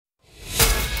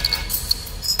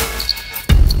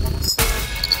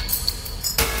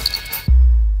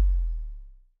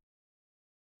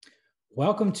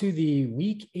Welcome to the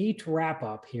Week 8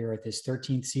 wrap-up here at this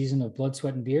 13th season of Blood,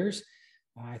 Sweat, and Beers.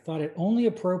 I thought it only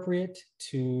appropriate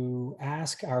to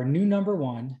ask our new number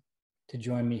one to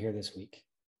join me here this week.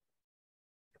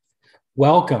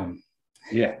 Welcome.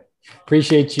 Yeah.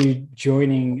 Appreciate you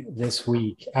joining this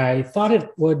week. I thought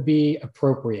it would be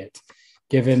appropriate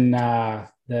given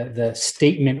the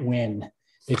statement win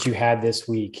that you had this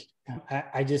week.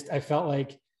 I felt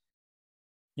like,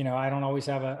 I don't always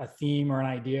have a theme or an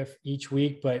idea for each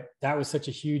week, but that was such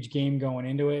a huge game going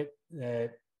into it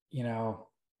that,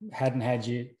 hadn't had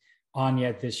you on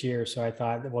yet this year. So I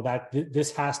thought,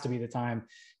 this has to be the time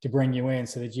to bring you in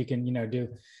so that you can, if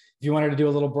you wanted to do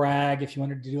a little brag, if you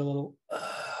wanted to do a little,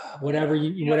 whatever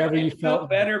you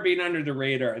felt better being under the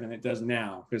radar than it does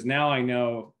now. Because now I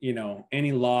know,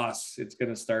 any loss, it's going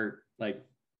to start I'm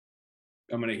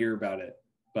going to hear about it,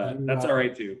 but that's all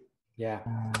right too. Yeah,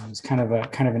 it was kind of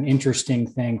an interesting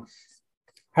thing.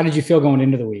 How did you feel going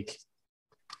into the week?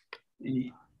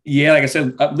 Yeah, like I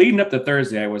said, leading up to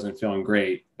Thursday, I wasn't feeling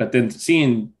great. But then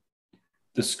seeing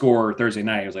the score Thursday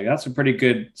night, I was like, that's a pretty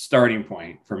good starting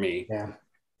point for me. Yeah.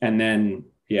 And then,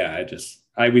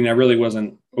 I really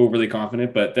wasn't overly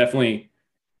confident, but definitely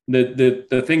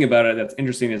the thing about it that's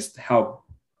interesting is how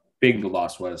big the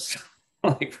loss was.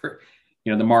 The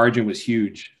margin was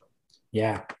huge.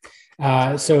 Yeah.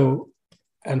 So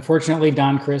unfortunately,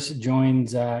 Don Chris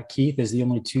joins Keith as the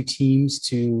only two teams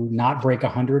to not break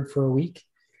 100 for a week.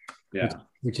 Yeah.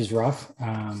 Which is rough.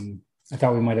 I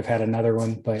thought we might have had another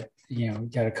one, but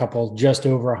got a couple just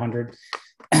over 100.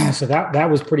 So that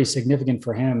was pretty significant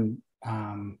for him,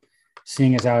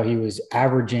 seeing as how he was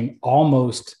averaging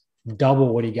almost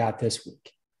double what he got this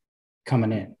week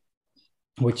coming in,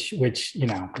 which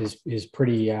is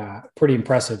pretty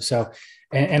impressive. So,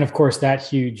 and of course that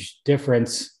huge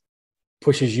difference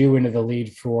pushes you into the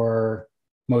lead for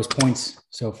most points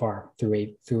so far through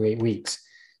eight weeks.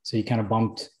 So you kind of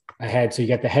bumped ahead. So you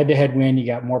got the head-to-head win, you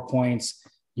got more points,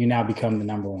 you now become the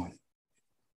number one.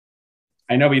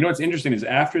 I know, but what's interesting is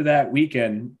after that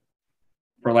weekend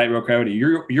for Light Rail Coyote,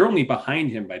 you're only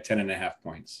behind him by 10.5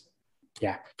 points.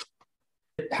 Yeah.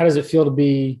 How does it feel to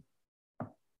be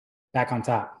back on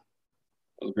top?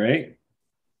 It was great.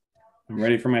 I'm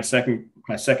ready for my second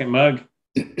mug.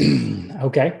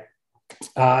 Okay.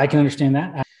 I can understand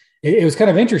that. It was kind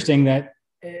of interesting that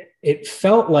it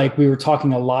felt like we were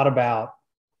talking a lot about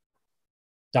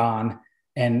Don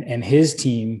and his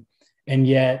team, and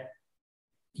yet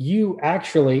you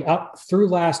actually, up through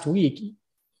last week,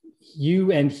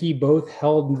 you and he both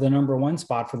held the number one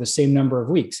spot for the same number of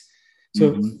weeks.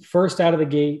 So First out of the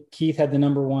gate, Keith had the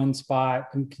number one spot.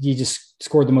 He just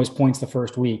scored the most points the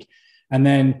first week. And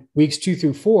then weeks 2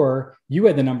 through 4, you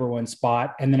had the number one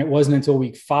spot. And then it wasn't until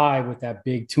week 5 with that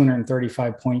big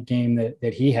 235-point game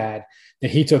that he had, that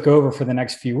he took over for the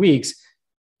next few weeks.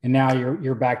 And now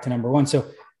you're back to number one. So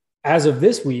as of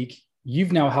this week,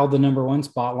 you've now held the number one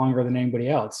spot longer than anybody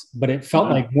else. But it felt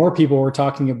like more people were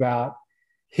talking about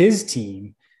his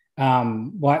team.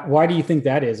 Why do you think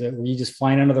that is? Were you just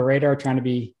flying under the radar, trying to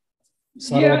be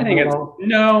subtle?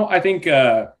 Yeah, I think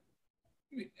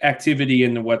activity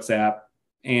in the WhatsApp,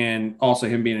 and also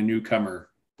him being a newcomer.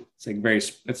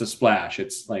 It's a splash.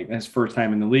 It's like his first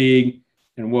time in the league,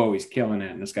 and whoa, he's killing it.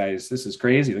 And this is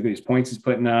crazy. Look at these points he's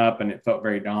putting up, and it felt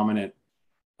very dominant.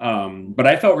 But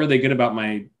I felt really good about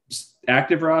my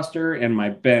active roster and my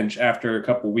bench after a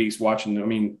couple of weeks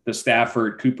watching. The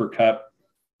Stafford Cooper Cup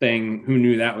thing. Who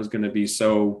knew that was going to be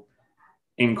so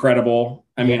incredible?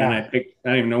 And I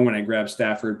don't even know when I grabbed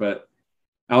Stafford, but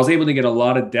I was able to get a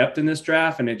lot of depth in this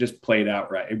draft, and it just played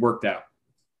out right. It worked out.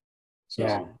 So.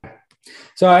 Yeah.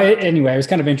 So anyway, it was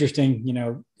kind of interesting.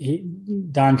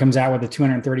 Don comes out with a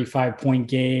 235-point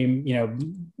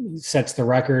game, sets the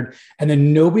record, and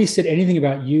then nobody said anything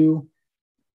about you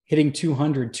hitting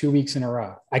 200 2 weeks in a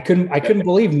row. I couldn't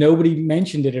believe nobody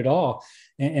mentioned it at all.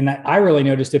 And I really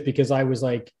noticed it because I was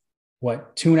like,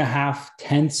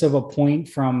 2.5 of a point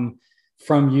from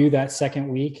you that second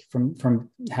week from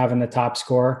having the top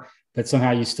score, but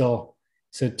somehow you still,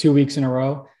 so 2 weeks in a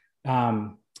row,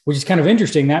 which is kind of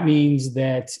interesting. That means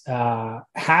that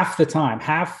half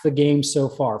the games so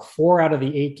far, 4 out of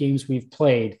the 8 games we've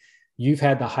played, you've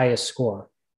had the highest score.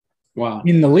 Wow.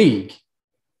 In the league.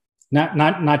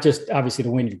 Not just obviously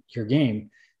to win your game.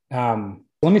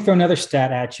 Let me throw another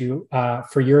stat at you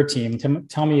for your team.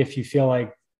 Tell me if you feel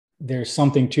like there's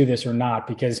something to this or not,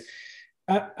 because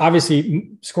obviously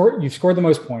you've scored the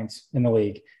most points in the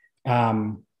league.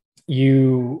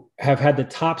 You have had the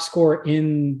top score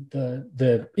in the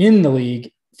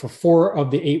league for 4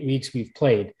 of the 8 weeks we've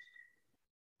played,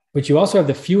 but you also have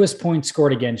the fewest points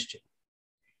scored against you.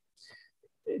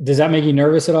 Does that make you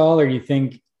nervous at all, or you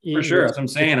think? For sure. That's what I'm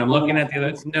saying. I'm looking at the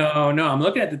other. No, I'm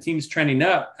looking at the teams trending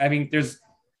up. I mean, there's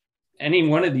any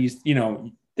one of these,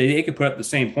 they could put up the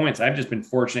same points. I've just been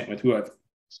fortunate with who I've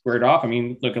squared off. I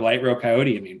mean, look at Light Rail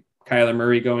Coyote. I mean, Kyler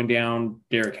Murray going down,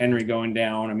 Derrick Henry going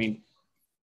down. I mean,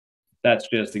 that's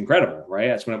just incredible, right?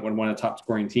 That's one of the top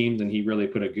scoring teams, and he really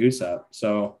put a goose up.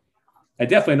 So I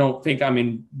definitely don't think I'm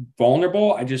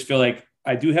invulnerable. I just feel like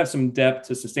I do have some depth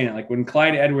to sustain it. Like when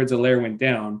Clyde Edwards-Helaire went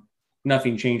down,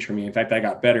 nothing changed for me. In fact, I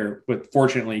got better with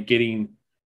fortunately getting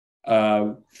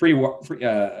free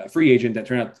agent that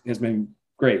turned out has been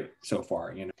great so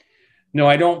far. No,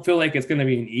 I don't feel like it's going to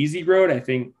be an easy road. I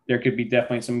think there could be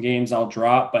definitely some games I'll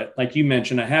drop, but like you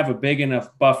mentioned, I have a big enough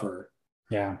buffer.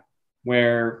 Yeah.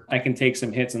 Where I can take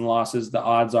some hits and losses. The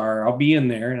odds are I'll be in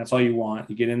there, and that's all you want.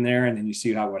 You get in there and then you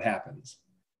see what happens.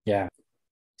 Yeah.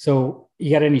 So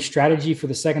you got any strategy for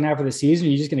the second half of the season? Or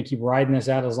are you just going to keep riding this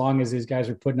out as long as these guys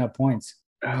are putting up points?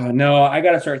 No, I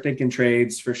got to start thinking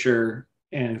trades for sure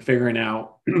and figuring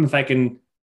out if I can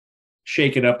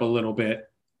shake it up a little bit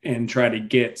and try to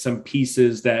get some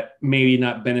pieces that maybe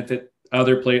not benefit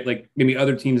other players. Like maybe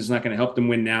other teams is not going to help them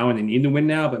win now and they need to win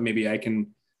now, but maybe I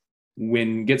can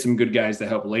get some good guys to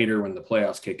help later when the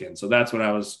playoffs kick in. So that's what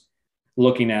I was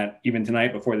looking at even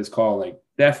tonight before this call. Like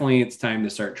definitely it's time to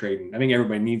start trading. I think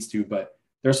everybody needs to, but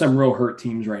there's some real hurt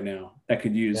teams right now that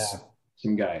could use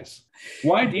some guys.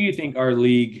 Why do you think our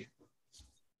league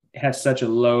has such a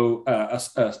low, a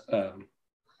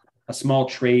small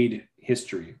trade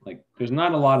history? Like there's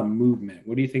not a lot of movement.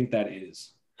 What do you think that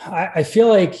is? I feel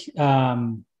like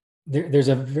there's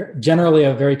generally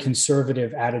a very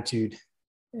conservative attitude,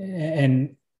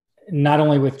 and not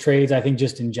only with trades, I think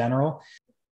just in general.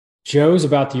 Joe's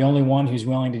about the only one who's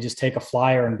willing to just take a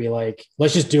flyer and be like,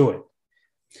 let's just do it.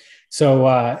 So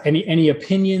any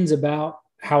opinions about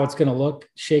how it's going to look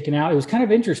shaken out? It was kind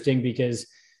of interesting because,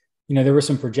 there were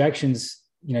some projections,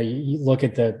 you look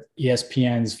at the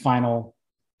ESPN's final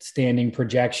standing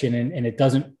projection and it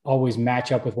doesn't always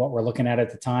match up with what we're looking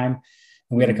at the time.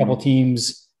 And we had a couple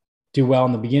teams do well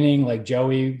in the beginning, like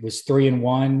Joey was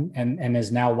 3-1 and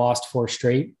has now lost 4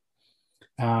 straight.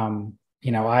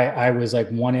 I was like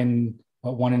 1-5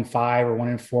 or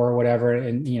 1-4 or whatever.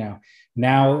 And,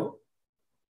 now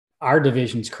our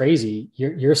division's crazy.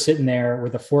 You're sitting there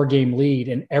with a 4-game lead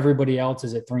and everybody else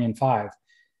is at 3-5.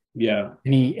 Yeah.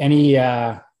 You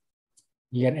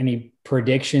got any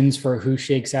predictions for who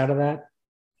shakes out of that?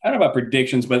 I don't know about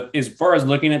predictions, but as far as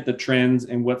looking at the trends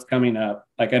and what's coming up,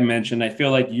 like I mentioned, I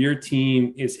feel like your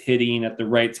team is hitting at the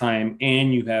right time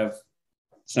and you have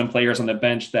some players on the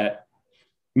bench that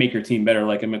make your team better,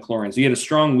 like a McLaurin. So you had a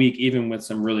strong week, even with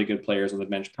some really good players on the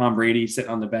bench. Tom Brady sitting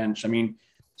on the bench. I mean,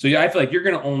 so yeah, I feel like you're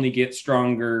going to only get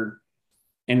stronger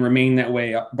and remain that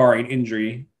way, barring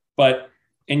injury. But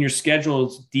and your schedule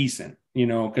is decent,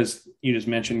 because you just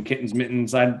mentioned Kittens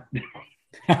Mittens. I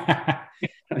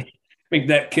think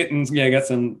that Kittens, we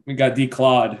got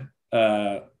declawed.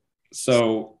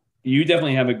 So you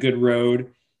definitely have a good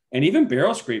road, and even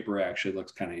Barrel Scraper actually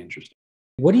looks kind of interesting.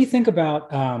 What do you think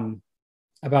about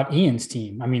Ian's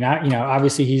team? I mean,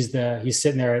 obviously he's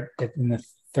sitting there in the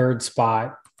 3rd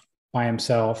spot by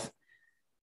himself.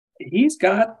 He's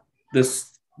got the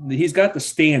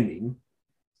standing,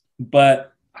 but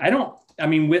I don't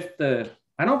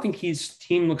think his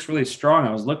team looks really strong.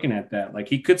 I was looking at that. Like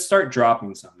he could start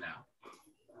dropping some now.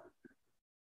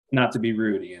 Not to be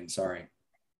rude, Ian, sorry.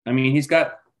 I mean, he's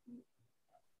got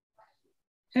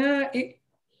it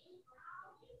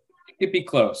could be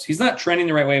close. He's not trending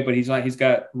the right way, but he's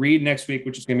got Reed next week,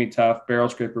 which is going to be tough. Barrel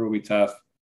Scraper will be tough.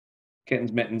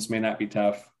 Kittens Mittens may not be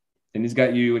tough. Then he's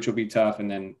got you, which will be tough. And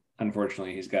then,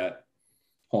 unfortunately, he's got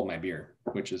Hold My Beer,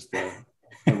 which is the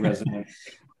resident.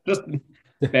 Just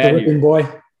bad the boy.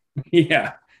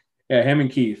 Yeah. Yeah, him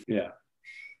and Keith. Yeah.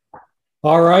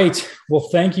 All right. Well,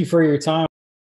 thank you for your time.